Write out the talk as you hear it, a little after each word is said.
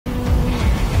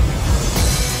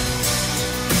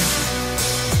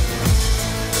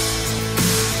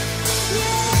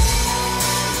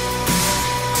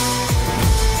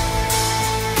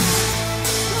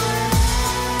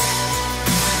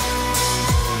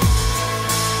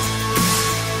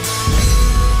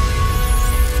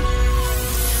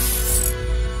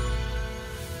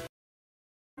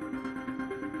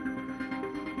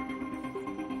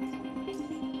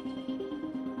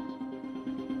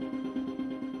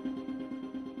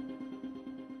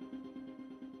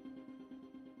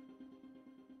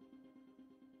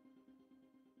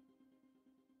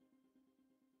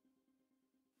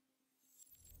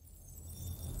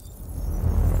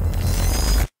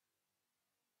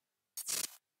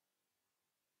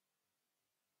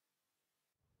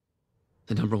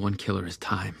The #1 killer is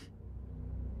time.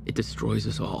 It destroys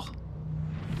us all.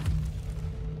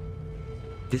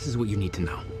 This is what you need to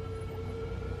know.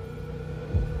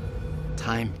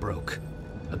 Time broke.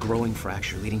 A growing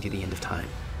fracture leading to the end of time.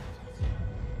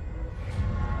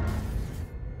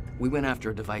 We went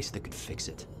after a device that could fix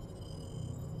it.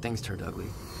 Things turned ugly.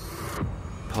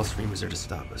 Paul Serene was there to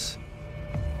stop us.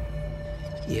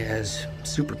 He has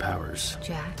superpowers.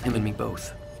 Jack? Him and me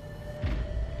both.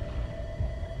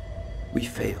 We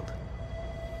failed.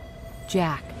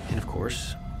 Jack. And of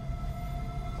course,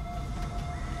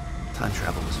 time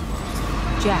travel was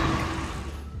involved. Jack.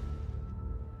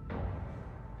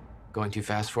 Going too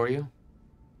fast for you?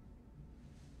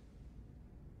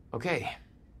 Okay.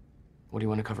 What do you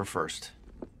want to cover first?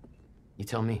 You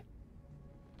tell me.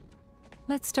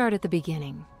 Let's start at the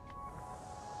beginning.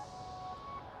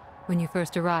 When you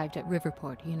first arrived at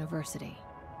Riverport University.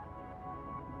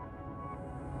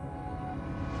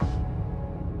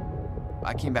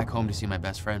 I came back home to see my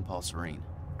best friend, Paul Serene.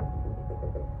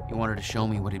 He wanted to show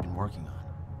me what he'd been working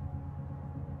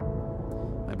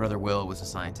on. My brother Will was a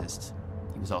scientist.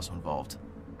 He was also involved.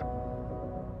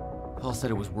 Paul said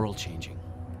it was world-changing.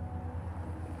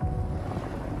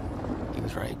 He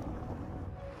was right.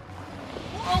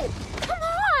 Whoa! Come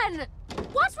on!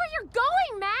 Watch where you're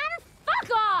going, man! Fuck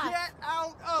off! Get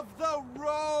out of the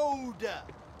road!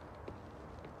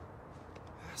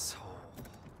 Asshole.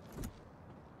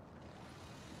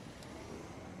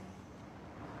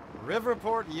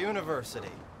 Riverport University.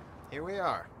 Here we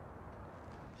are.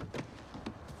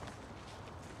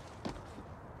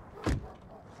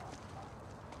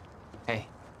 Hey,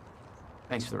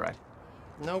 thanks for the ride.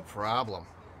 No problem.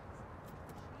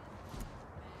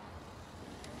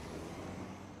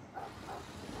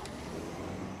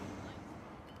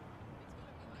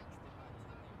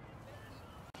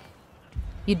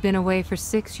 You'd been away for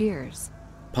 6 years.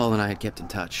 Paul and I had kept in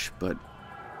touch, but,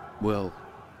 well,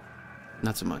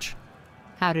 not so much.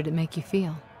 How did it make you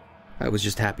feel? I was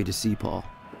just happy to see Paul.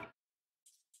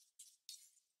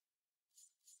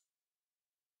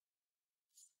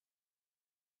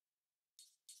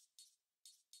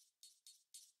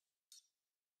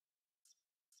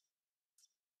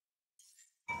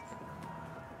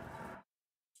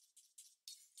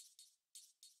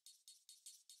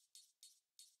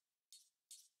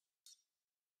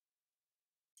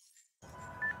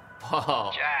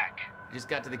 Oh, Jack. I just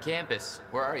got to the campus.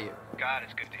 Where are you? God,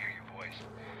 it's good to hear your voice.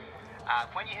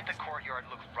 When you hit the courtyard,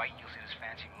 look right, you'll see this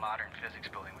fancy modern physics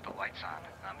building with the lights on.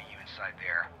 I'll meet you inside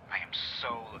there. I am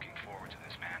so looking forward to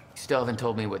this, man. You still haven't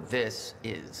told me what this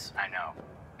is. I know.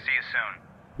 See you soon.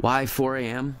 Why 4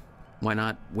 a.m.? Why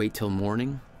not wait till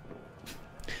morning?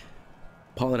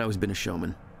 Paul had always been a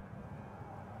showman.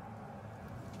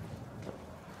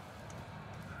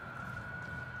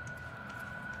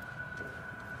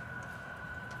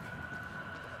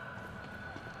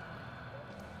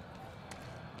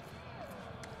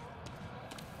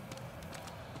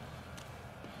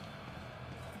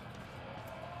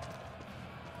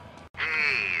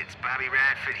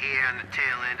 Here on the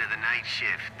tail end of the night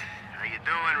shift. How you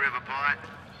doing, Riverport?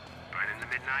 Burning the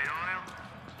midnight oil?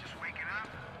 Just waking up?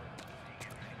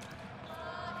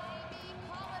 Amy,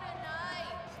 call it a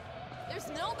night. There's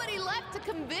nobody left to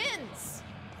convince.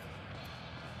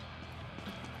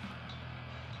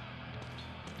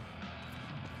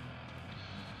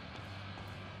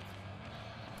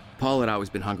 Paul had always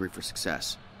been hungry for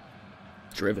success.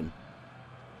 Driven.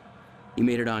 He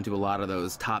made it onto a lot of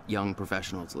those top young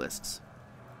professionals lists.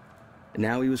 And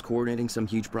now he was coordinating some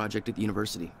huge project at the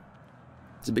university.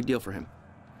 It's a big deal for him.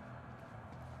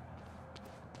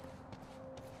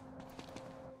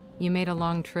 You made a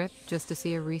long trip just to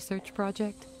see a research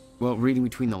project? Well, reading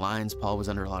between the lines, Paul was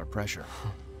under a lot of pressure.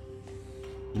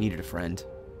 He needed a friend.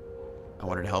 I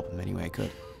wanted to help him any way I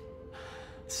could.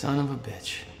 Son of a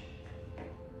bitch.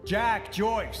 Jack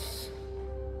Joyce.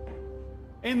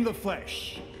 In the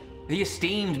flesh. The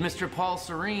esteemed Mr. Paul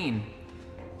Serene.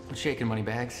 What's shaking,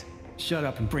 Moneybags? Shut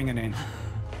up and bring it in.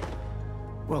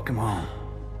 Welcome home.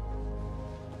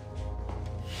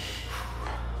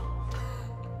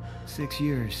 6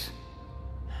 years.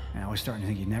 And I was starting to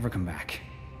think you'd never come back.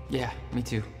 Yeah, me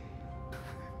too.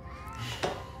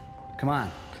 Come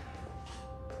on.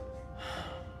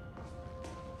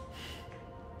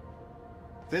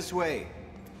 This way.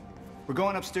 We're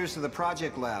going upstairs to the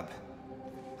project lab.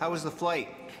 How was the flight?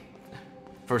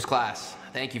 First class.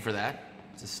 Thank you for that.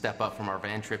 It's a step up from our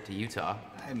van trip to Utah.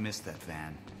 I missed that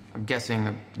van. I'm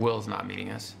guessing Will's not meeting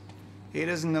us. He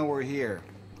doesn't know we're here.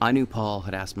 I knew Paul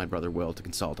had asked my brother Will to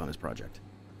consult on his project.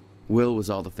 Will was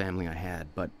all the family I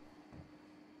had, but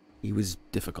he was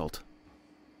difficult.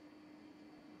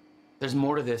 There's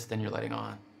more to this than you're letting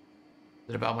on. Is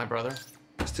it about my brother?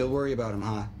 Still worry about him,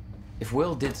 huh? If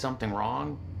Will did something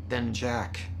wrong, then...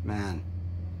 Jack, man.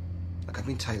 Look, I've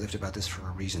been tight-lipped about this for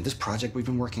a reason. This project we've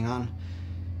been working on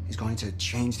is going to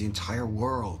change the entire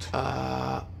world.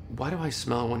 Why do I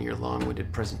smell one of your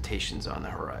long-winded presentations on the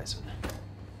horizon?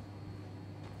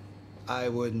 I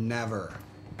would never.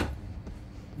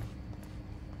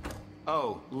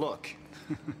 Oh, look.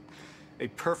 A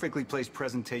perfectly placed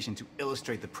presentation to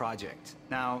illustrate the project.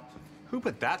 Now, who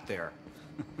put that there?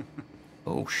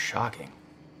 Oh, shocking.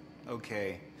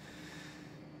 Okay.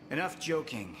 Enough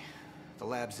joking. The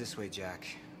lab's this way, Jack.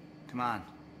 Come on.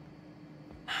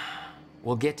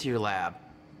 We'll get to your lab.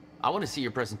 I want to see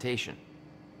your presentation.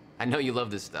 I know you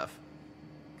love this stuff.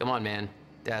 Come on, man.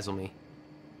 Dazzle me.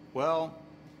 Well,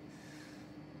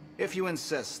 if you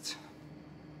insist.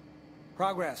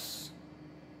 Progress.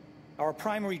 Our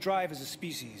primary drive as a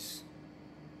species.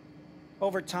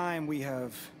 Over time, we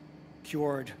have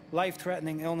cured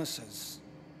life-threatening illnesses.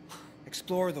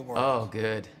 Explore the world. Oh,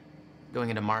 good. Going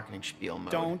into marketing spiel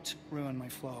mode. Don't ruin my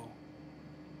flow.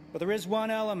 But there is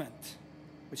one element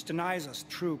which denies us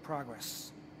true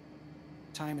progress.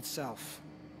 Time itself.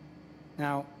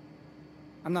 Now,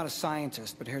 I'm not a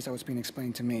scientist, but here's how it's been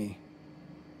explained to me.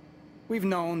 We've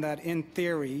known that, in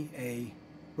theory, a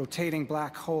rotating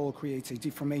black hole creates a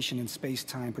deformation in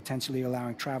space-time, potentially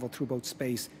allowing travel through both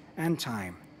space and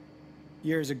time.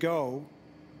 Years ago,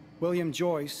 William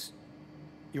Joyce,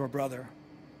 your brother,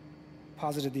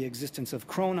 posited the existence of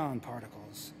chronon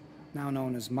particles, now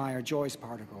known as Meyer-Joyce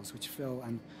particles, which fill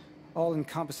an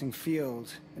all-encompassing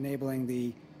field, enabling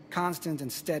the constant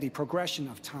and steady progression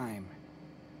of time.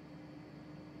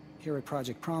 Here at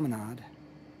Project Promenade,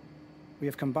 we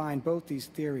have combined both these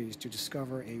theories to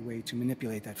discover a way to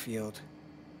manipulate that field.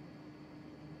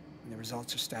 And the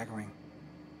results are staggering.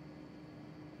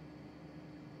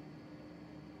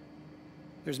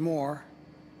 There's more,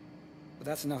 but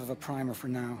that's enough of a primer for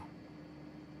now.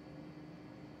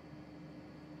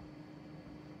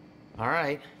 All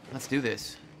right, let's do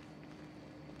this.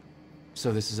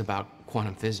 So this is about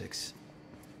quantum physics.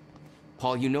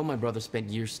 Paul, you know my brother spent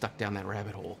years stuck down that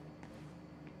rabbit hole.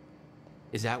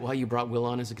 Is that why you brought Will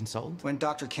on as a consultant? When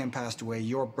Dr. Kim passed away,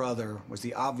 your brother was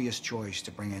the obvious choice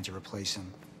to bring in to replace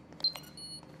him.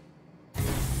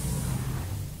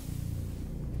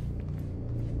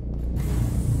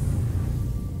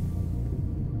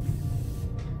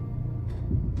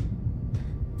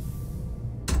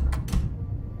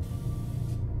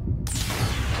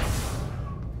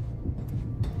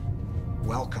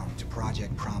 Welcome to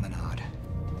Project Promenade.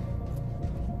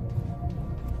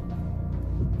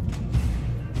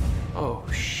 Oh,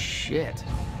 shit.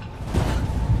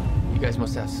 You guys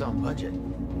must have some budget.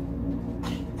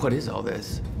 What is all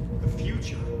this? The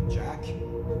future, Jack.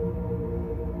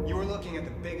 You were looking at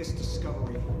the biggest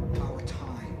discovery of our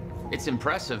time. It's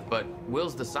impressive, but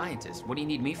Will's the scientist. What do you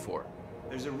need me for?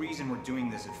 There's a reason we're doing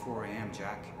this at 4 a.m.,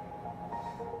 Jack.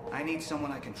 I need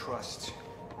someone I can trust.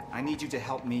 I need you to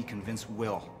help me convince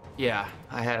Will. Yeah,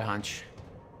 I had a hunch.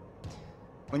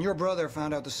 When your brother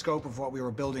found out the scope of what we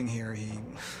were building here, he...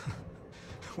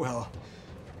 well,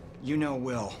 you know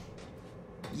Will.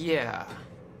 Yeah.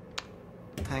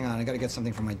 Hang on, I gotta get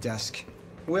something from my desk.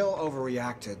 Will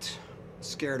overreacted.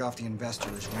 Scared off the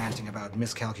investors, ranting about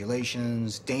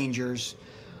miscalculations, dangers,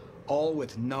 all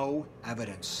with no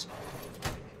evidence.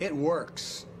 It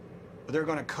works, but they're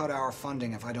gonna cut our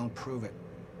funding if I don't prove it.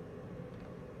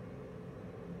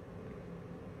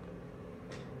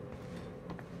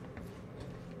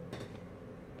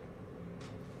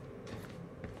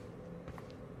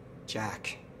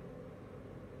 Jack,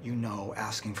 you know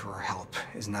asking for her help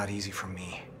is not easy for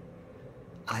me.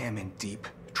 I am in deep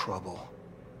trouble.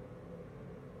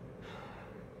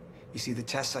 You see, the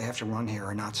tests I have to run here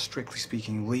are not, strictly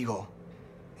speaking, legal.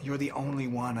 You're the only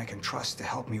one I can trust to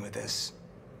help me with this.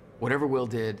 Whatever Will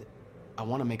did, I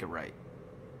want to make it right.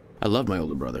 I love my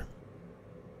older brother,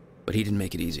 but he didn't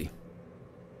make it easy.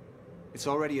 It's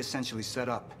already essentially set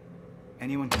up.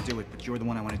 Anyone can do it, but you're the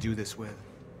one I want to do this with.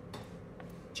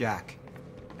 Jack,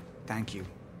 thank you.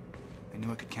 I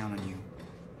knew I could count on you.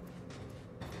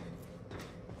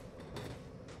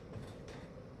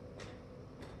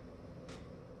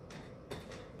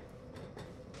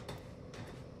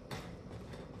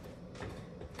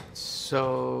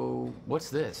 So, what's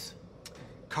this?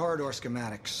 Corridor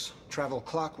schematics. Travel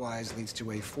clockwise leads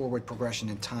to a forward progression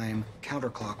in time.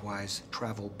 Counterclockwise,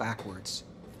 travel backwards.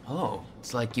 Oh,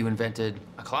 it's like you invented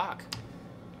a clock.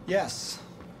 Yes.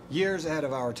 Years ahead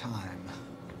of our time.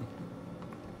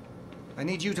 I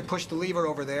need you to push the lever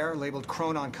over there, labeled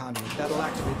Chronon Conduit. That'll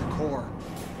activate the core.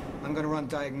 I'm gonna run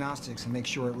diagnostics and make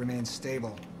sure it remains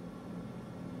stable.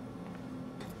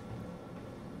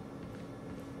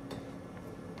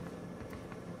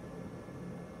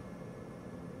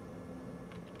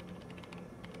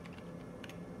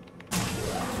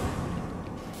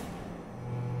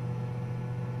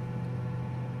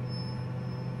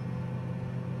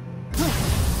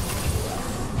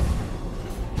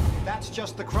 That's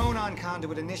just the Chronon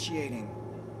conduit initiating.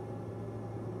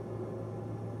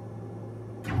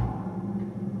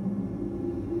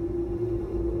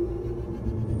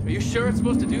 Are you sure it's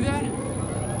supposed to do that?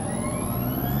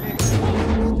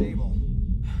 Stable.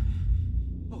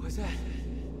 What was that?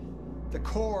 The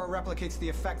core replicates the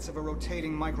effects of a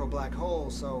rotating micro-black hole,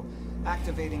 so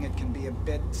activating it can be a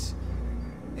bit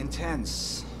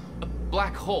intense. A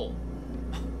black hole?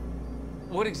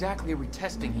 What exactly are we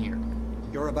testing here?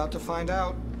 You're about to find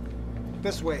out.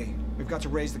 This way. We've got to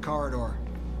raise the corridor.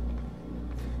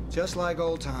 Just like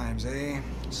old times, eh?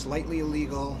 Slightly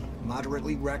illegal,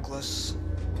 moderately reckless.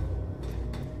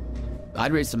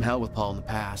 I'd raised some hell with Paul in the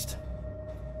past.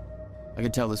 I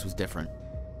could tell this was different.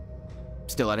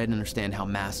 Still, I didn't understand how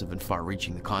massive and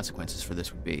far-reaching the consequences for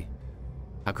this would be.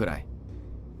 How could I?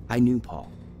 I knew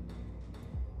Paul.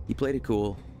 He played it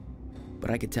cool, but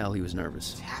I could tell he was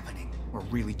nervous. What's happening? We're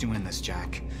really doing this,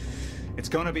 Jack. It's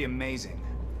gonna be amazing.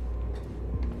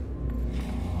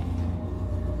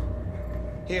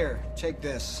 Here, take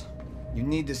this. You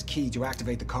need this key to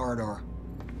activate the corridor.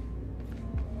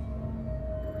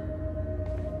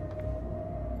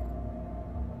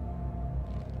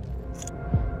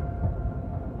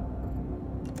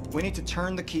 We need to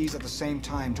turn the keys at the same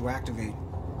time to activate.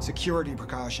 Security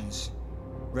precautions.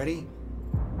 Ready?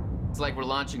 It's like we're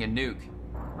launching a nuke.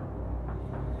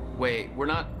 Wait, we're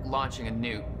not launching a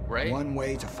nuke, right? One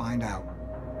way to find out.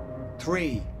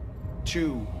 3,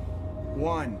 2,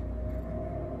 1.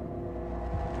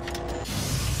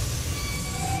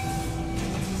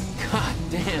 God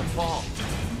damn, Paul.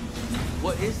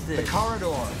 What is this? The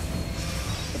corridor.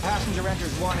 The passenger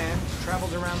enters one end,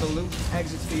 travels around the loop,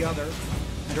 exits the other,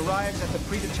 and arrives at the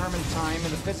predetermined time in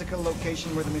the physical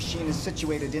location where the machine is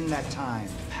situated in that time.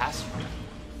 Password.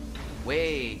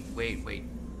 Wait.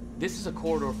 This is a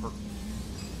corridor for...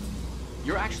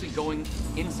 You're actually going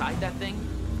inside that thing?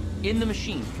 In the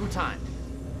machine, through time?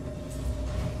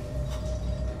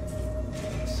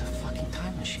 It's a fucking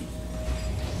time machine.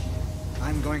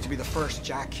 I'm going to be the first,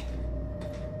 Jack.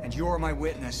 And you're my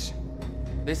witness.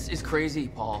 This is crazy,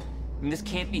 Paul. I mean, this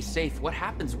can't be safe. What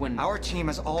happens when... Our team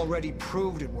has already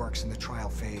proved it works in the trial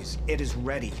phase. It is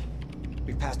ready.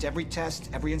 We've passed every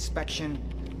test, every inspection.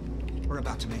 We're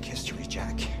about to make history,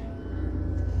 Jack.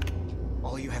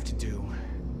 All you have to do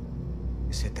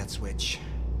is hit that switch.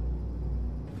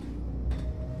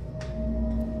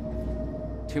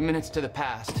 2 minutes to the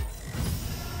past.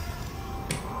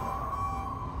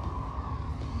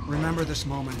 Remember this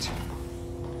moment.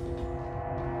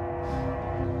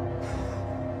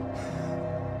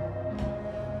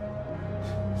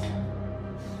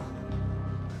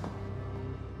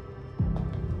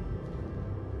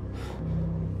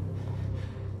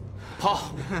 Paul!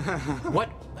 What?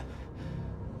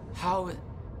 How...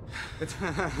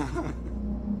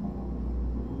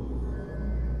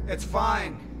 It's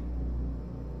fine.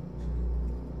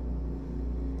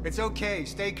 It's okay.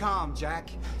 Stay calm, Jack.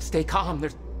 Stay calm.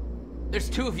 There's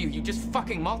two of you. You just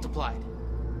fucking multiplied.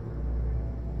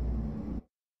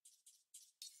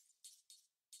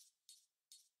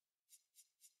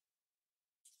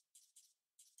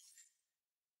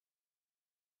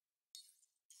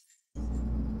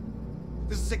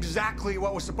 This is exactly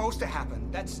what was supposed to happen.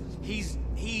 He's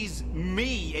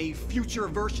me, a future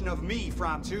version of me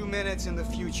from 2 minutes in the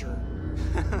future.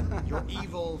 Your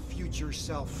evil future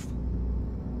self.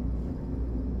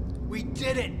 We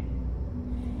did it!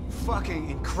 Fucking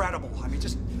incredible. I mean,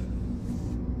 just...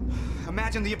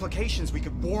 imagine the implications. We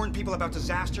could warn people about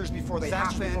disasters before they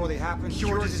happen.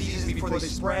 Cure diseases before they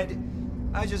spread.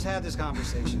 I just had this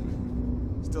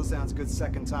conversation. Still sounds good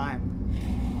second time.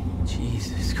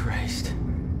 Jesus Christ.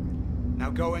 Now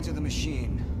go into the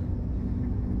machine.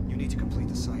 You need to complete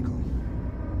the cycle.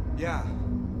 Yeah.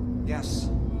 Yes.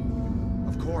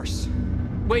 Of course.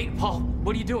 Wait, Paul,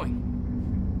 what are you doing?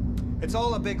 It's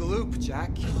all a big loop, Jack.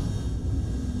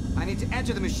 I need to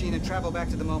enter the machine and travel back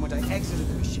to the moment I exited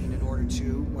the machine in order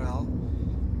to, well,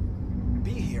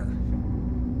 be here.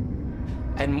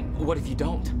 And what if you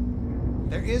don't?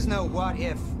 There is no what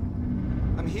if.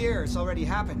 I'm here, it's already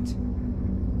happened.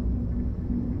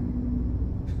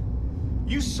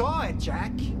 You saw it,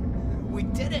 Jack. We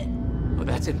did it. Oh,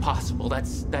 that's impossible.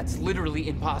 That's literally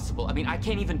impossible. I mean, I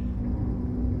can't even...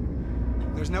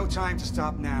 There's no time to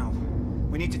stop now.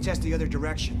 We need to test the other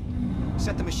direction.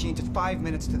 Set the machine to 5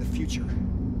 minutes to the future.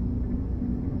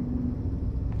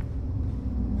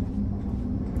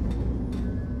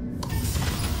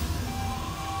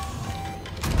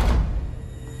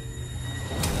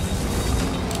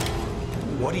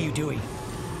 What are you doing?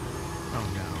 Oh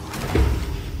no.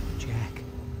 Jack.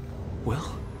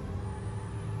 Will?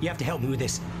 You have to help me with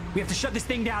this. We have to shut this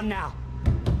thing down now.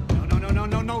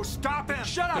 No, stop him!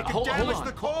 Shut up! Hold Damage on.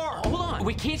 the core! Hold on.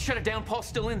 We can't shut it down. Paul's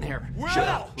still in there. Will! Shut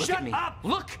up! Look Shut at me. up!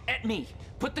 Look at me.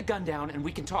 Put the gun down and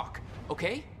we can talk,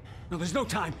 okay? No, there's no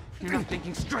time. You're not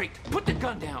thinking straight. Put the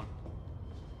gun down.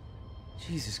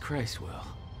 Jesus Christ, Will.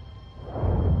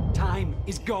 Time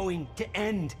is going to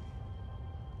end.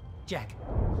 Jack,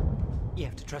 you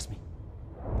have to trust me.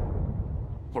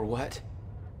 Or what?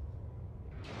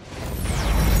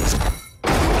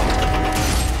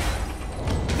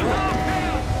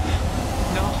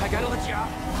 No, I gotta let you out.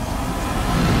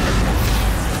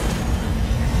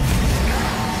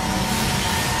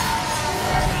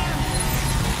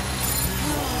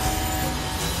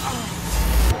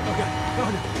 Oh God!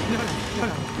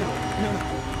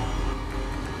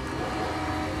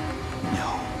 No.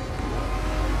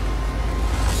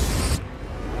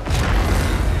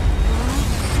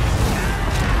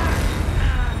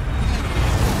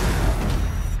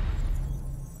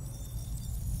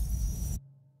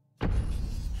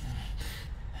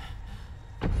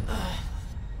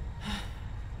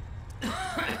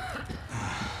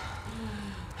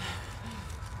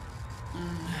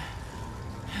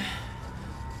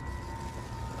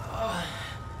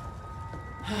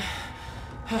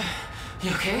 You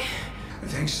okay? I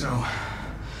think so.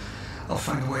 I'll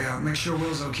find a way out. Make sure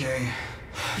Will's okay.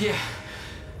 Yeah.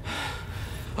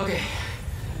 Okay.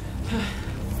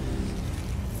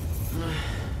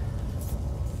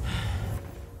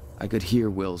 I could hear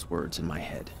Will's words in my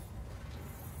head.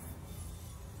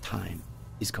 Time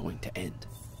is going to end.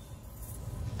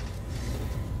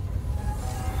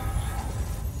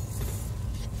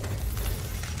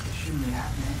 Shouldn't be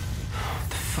happening. What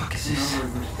the fuck is this? No,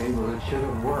 it was stable. It should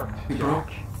have worked. You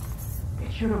broke?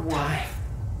 It should have worked.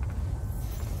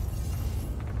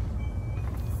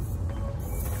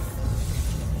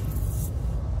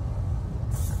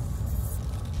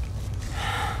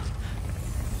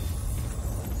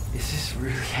 Is this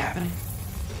really happening?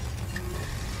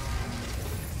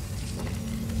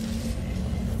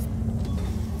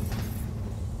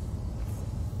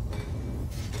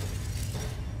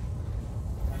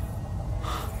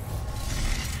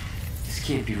 This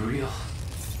can't be real.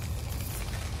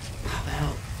 How the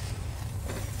hell?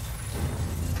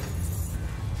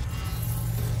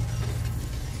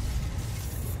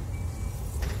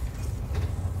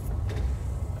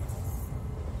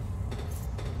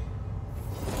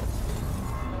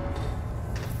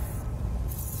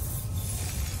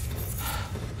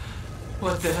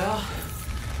 What the hell?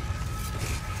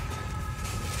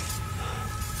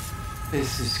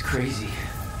 This is crazy.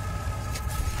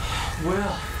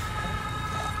 Well.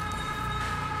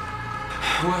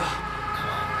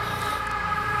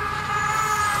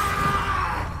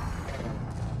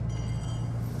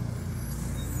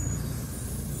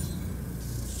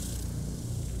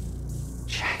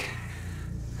 Jack.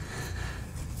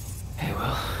 Hey,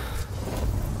 Will.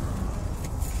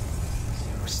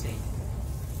 Zero state.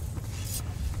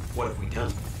 What have we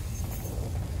done?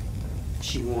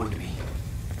 She warned me.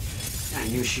 I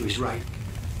knew she was right.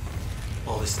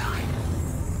 All this time.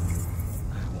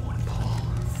 I warned Paul.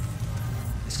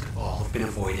 This could all have been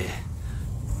avoided.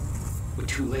 We're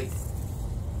too late.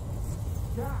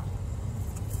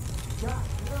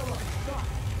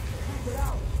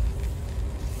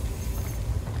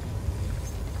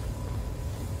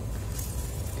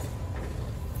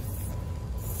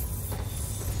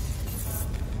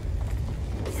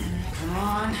 Come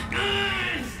on.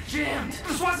 It's jammed.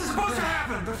 This wasn't supposed to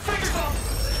happen! The figure's all...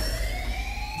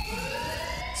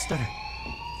 Stutter.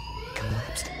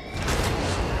 Collapsed.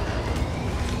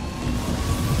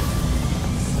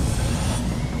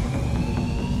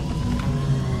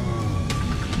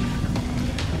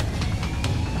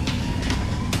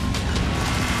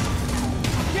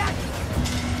 Jack!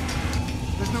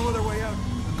 There's no other way out.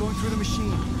 I'm going through the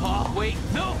machine. Paul, wait.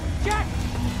 No! Jack!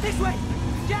 This way!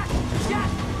 Jack! Jack!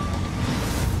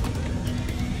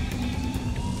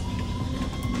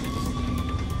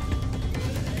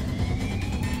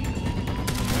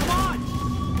 Come on!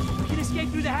 We can escape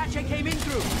through the hatch I came in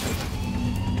through.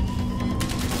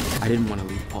 I didn't want to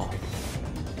leave Paul,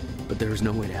 but there was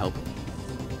no way to help him.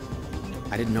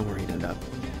 I didn't know where he'd end up.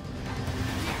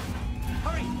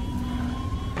 Hurry!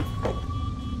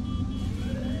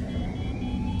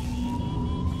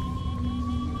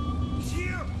 He's here!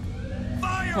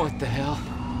 clear! What the hell?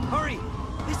 Hurry!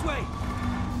 This way!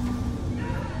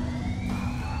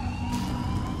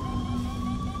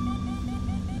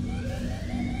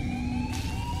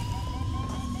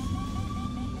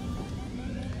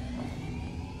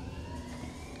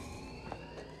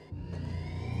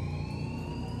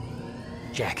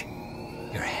 Jack,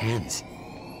 your hands.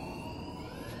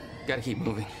 Gotta keep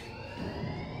moving.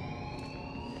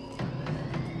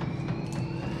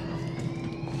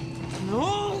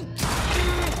 No!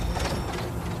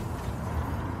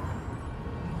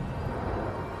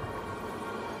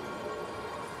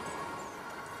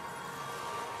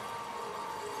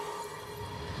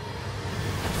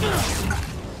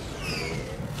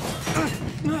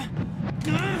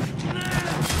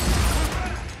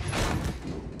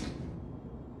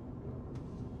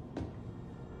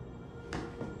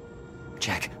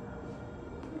 Jack.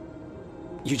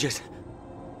 You just...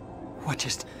 What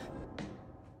just...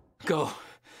 Go.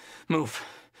 Move.